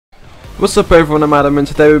What's up everyone, I'm Adam and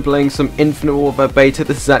today we're playing some Infinite Warfare beta.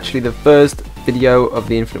 This is actually the first video of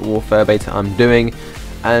the Infinite Warfare beta I'm doing,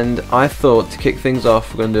 and I thought to kick things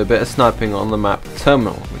off we're going to do a bit of sniping on the map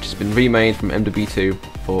Terminal, which has been remade from MW2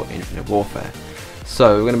 for Infinite Warfare.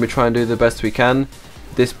 So we're going to be trying to do the best we can.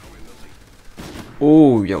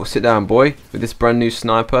 Oh, yo, sit down boy, with this brand new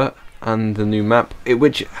sniper and the new map,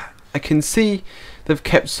 which I can see they've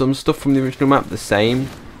kept some stuff from the original map the same.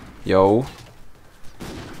 Yo.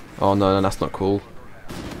 Oh no, that's not cool.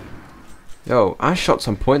 Yo, I shot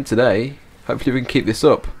some point today. Hopefully we can keep this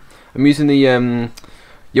up. I'm using the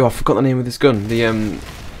yo, I forgot the name of this gun.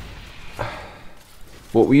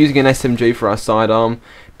 Well, we're using an SMG for our sidearm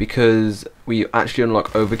because we actually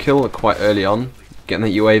unlock overkill quite early on, getting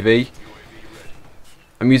that UAV.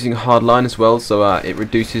 I'm using hardline as well, so it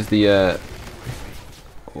reduces the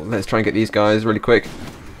let's try and get these guys really quick.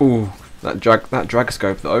 Ooh, that drag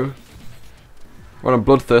scope though. We're on a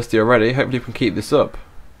bloodthirsty already. Hopefully we can keep this up.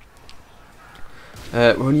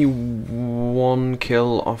 We're only one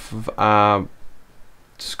kill off of our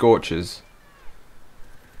scorchers.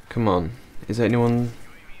 Come on, is anyone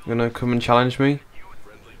gonna come and challenge me?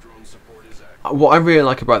 What I really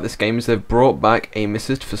like about this game is they've brought back aim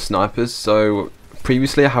assist for snipers. So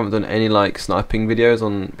previously I haven't done any like sniping videos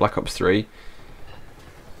on Black Ops 3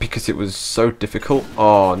 because it was so difficult.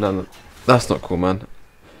 Oh no, that's not cool, man.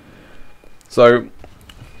 So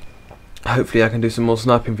hopefully I can do some more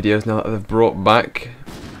sniping videos now that they've brought back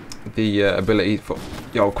the ability for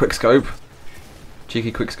quickscope,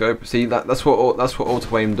 cheeky quickscope. See, that's what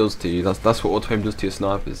auto aim does to you. That's what auto aim does to your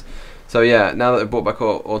snipers. So yeah, now that they've brought back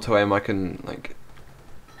auto aim, I can like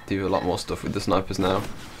do a lot more stuff with the snipers now.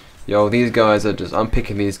 Yo, these guys are I'm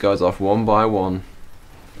picking these guys off one by one.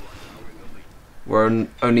 We're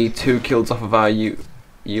only 2 kills off of our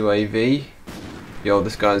UAV. Yo,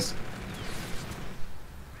 this guy's.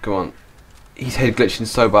 Come on, he's head glitching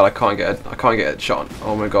so bad I can't get a shot.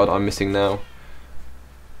 Oh my god, I'm missing now.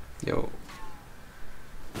 Yo.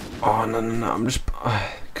 Oh no, I'm just.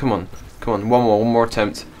 Come on, one more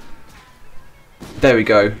attempt. There we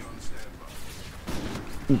go.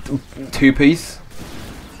 2-piece.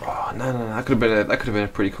 Oh no, that could have been a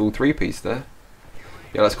pretty cool 3-piece there.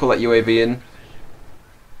 Yeah, let's call that UAV in.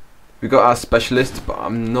 We got our specialist, but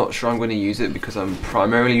I'm not sure I'm going to use it because I'm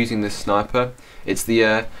primarily using this sniper. It's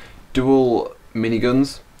the dual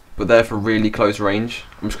miniguns, but they're for really close range.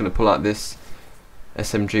 I'm just going to pull out this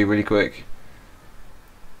SMG really quick.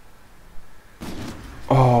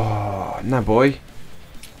 Oh, nah boy.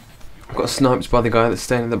 I've got sniped by the guy that's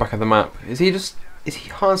staying at the back of the map. Is he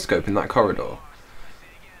hard scoping that corridor?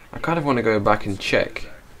 I kind of want to go back and check.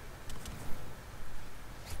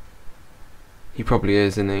 He probably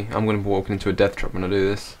is, isn't he? I'm going to be walking into a death trap when I do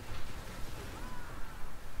this.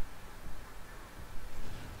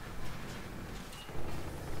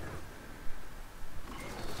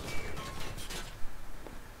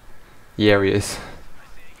 Yeah, he is.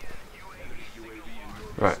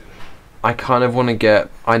 Right. I kind of want to get.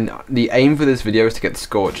 The aim for this video is to get the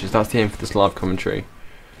Scorchers. That's the aim for this live commentary.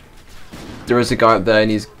 There is a guy up there, and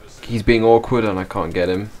he's being awkward, and I can't get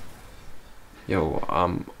him. Yo,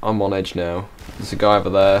 I'm on edge now. There's a guy over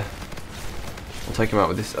there. I'll take him out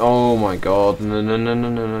with this. Oh my god.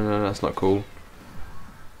 No, that's not cool.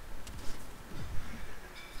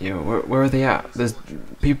 Yo, where are they at? There's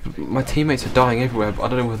people, my teammates are dying everywhere, but I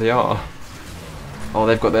don't know where they are. Oh,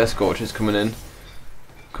 they've got their scorchers coming in.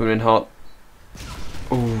 Coming in hot.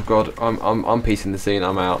 Oh god, I'm piecing the scene,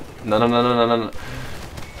 I'm out. No.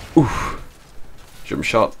 Oof. Jump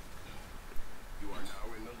shot.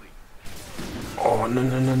 Oh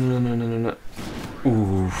no.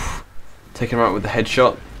 Oof. Taking him out with the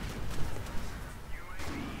headshot.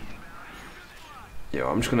 Yo,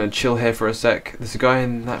 I'm just gonna chill here for a sec. There's a guy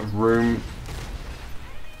in that room.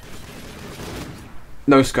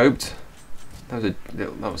 No scoped. That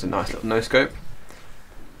was a nice little no scope.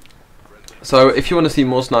 So if you want to see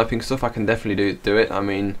more sniping stuff, I can definitely do it. I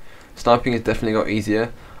mean, sniping has definitely got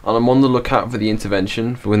easier, and I'm on the lookout for the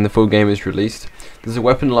intervention for when the full game is released. There's a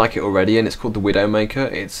weapon like it already, and it's called the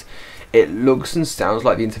Widowmaker. It looks and sounds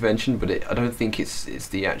like the intervention, but I don't think it's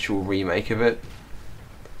the actual remake of it,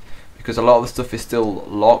 because a lot of the stuff is still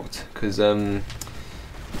locked. Because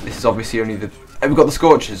this is obviously only the. We've got the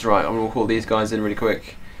Scorchers, right? I'm gonna call these guys in really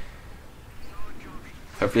quick.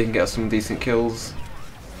 Hopefully, we can get some decent kills.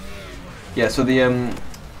 Yeah, so the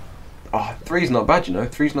 3's not bad, you know.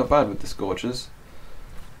 3's not bad with the Scorchers.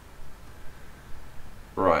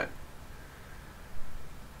 Right.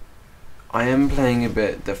 I am playing a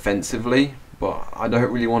bit defensively, but I don't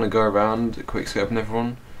really want to go around quickscoping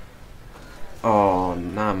everyone. Oh,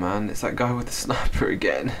 nah man, it's that guy with the sniper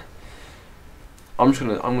again. I'm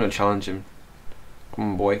gonna challenge him.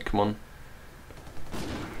 Come on, boy, come on.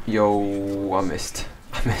 Yo, I missed.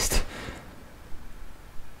 I missed.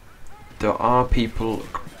 There are people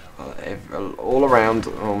all around.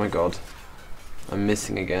 Oh my god. I'm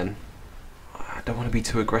missing again. I don't want to be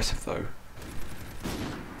too aggressive though.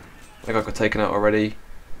 Like I got taken out already.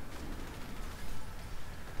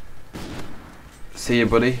 See you,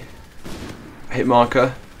 buddy. Hit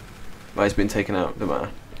marker. But he's been taken out, don't matter.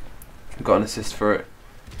 Got an assist for it.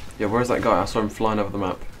 Yeah, where's that guy? I saw him flying over the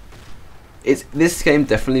map. This game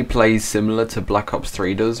definitely plays similar to Black Ops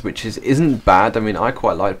 3 does, which isn't bad. I mean, I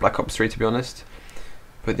quite like Black Ops 3 to be honest.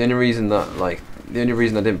 But the only reason I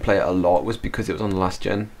didn't play it a lot was because it was on the last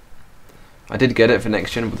gen. I did get it for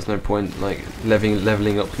next gen, but there's no point like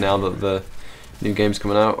leveling up now that the new game's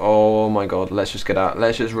coming out. Oh my god, let's just get out.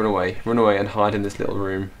 Let's just run away and hide in this little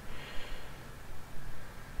room.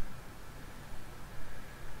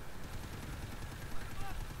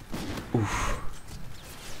 Oof.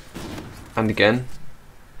 And again.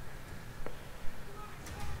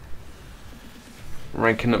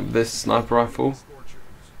 Ranking up this sniper rifle.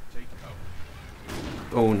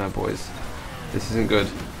 Oh no, boys. This isn't good.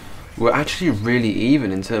 We're actually really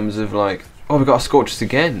even in terms of like... Oh, we got our Scorchers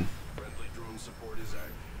again.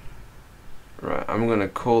 Right, I'm going to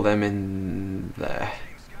call them in there.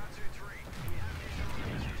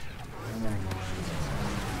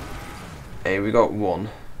 Hey, we got one.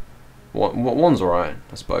 One's alright,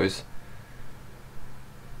 I suppose.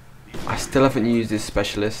 I still haven't used this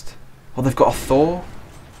specialist. Oh, they've got a Thor?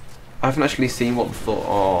 I haven't actually seen what the Thor...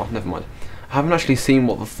 Oh, never mind. I haven't actually seen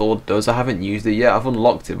what the Thor does. I haven't used it yet. I've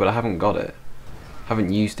unlocked it, but I haven't got it. I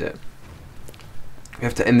haven't used it. We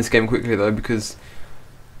have to end this game quickly, though, because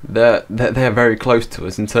they're very close to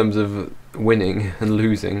us in terms of winning and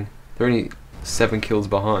losing. They're only 7 kills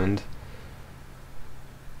behind.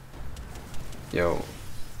 Yo,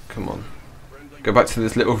 come on. Go back to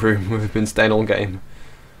this little room where we've been staying all game.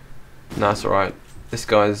 Nah, it's alright. This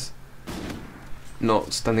guy's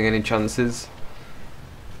not standing any chances.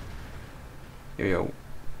 Yo,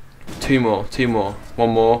 two more, one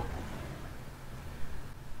more.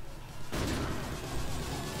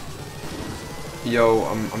 Yo,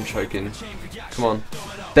 I'm choking. Come on.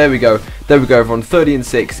 There we go, everyone.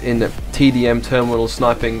 30-6 in TDM terminal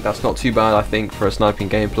sniping. That's not too bad, I think, for a sniping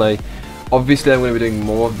gameplay. Obviously, I'm going to be doing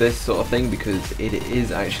more of this sort of thing because it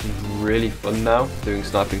is actually really fun now doing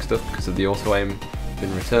sniping stuff because of the auto aim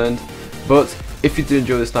being returned. But if you do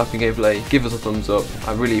enjoy the sniping gameplay, give us a thumbs up.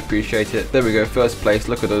 I really appreciate it. There we go, first place.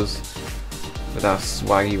 Look at us with our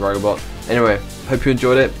swaggy robot. Anyway, hope you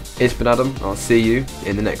enjoyed it. It's been Adam. I'll see you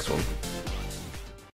in the next one.